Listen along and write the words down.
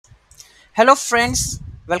Hello friends,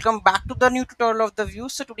 welcome back to the new tutorial of the view.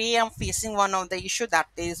 So today I'm facing one of the issue, that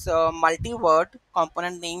is multi-word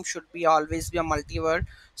component name should be always be a multi-word.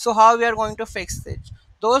 So how we are going to fix it?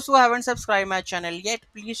 Those who haven't subscribed my channel yet,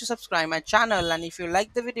 please to subscribe my channel, and if you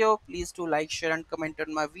like the video, please do like, share and comment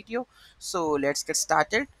on my video. So let's get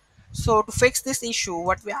started. So to fix this issue,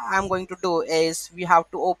 I'm going to do is we have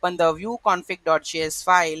to open the view config.js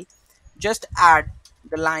file. Just add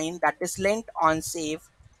the line that is lint on save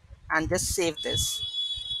and just save this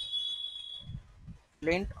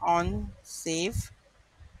lint on save.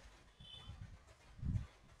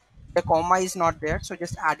 The comma is not there, so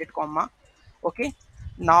just add it comma. Okay,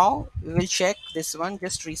 now we will check this one.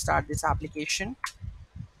 Just restart this application.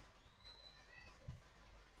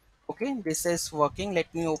 Okay, this is working.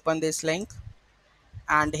 Let me open this link,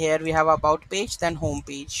 and here we have about page, then home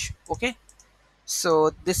page. Okay,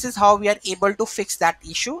 so this is how we are able to fix that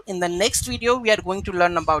issue. In the next video we are going to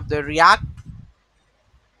learn about the react,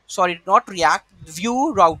 sorry, not react,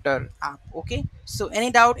 view router app. Okay, so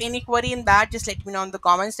any doubt, any query in that, just let me know in the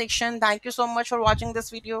comment section. Thank you so much for watching this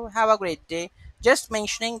video. Have a great day. Just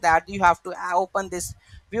mentioning that you have to open this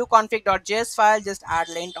view config.js file, just add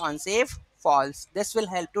lint on save false. This will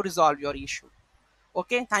help to resolve your issue.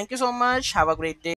 Okay, thank you so much. Have a great day.